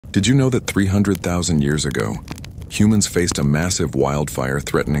Did you know that 300,000 years ago, humans faced a massive wildfire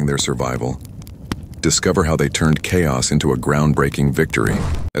threatening their survival? Discover how they turned chaos into a groundbreaking victory.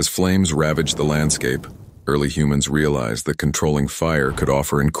 As flames ravaged the landscape, early humans realized that controlling fire could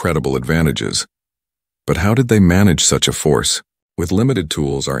offer incredible advantages. But how did they manage such a force? With limited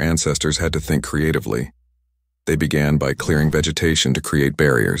tools, our ancestors had to think creatively. They began by clearing vegetation to create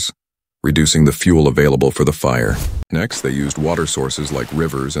barriers, reducing the fuel available for the fire. Next, they used water sources like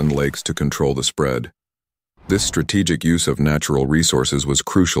rivers and lakes to control the spread. This strategic use of natural resources was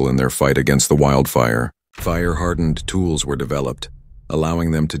crucial in their fight against the wildfire. Fire-hardened tools were developed,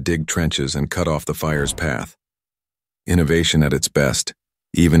 allowing them to dig trenches and cut off the fire's path. Innovation at its best,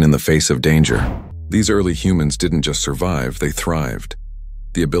 even in the face of danger. These early humans didn't just survive, they thrived.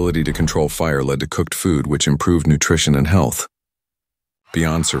 The ability to control fire led to cooked food, which improved nutrition and health.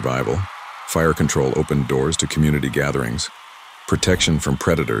 Beyond survival, fire control opened doors to community gatherings, protection from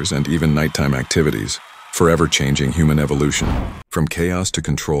predators, and even nighttime activities, forever changing human evolution. From chaos to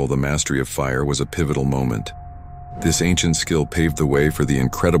control, the mastery of fire was a pivotal moment. This ancient skill paved the way for the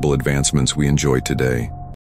incredible advancements we enjoy today.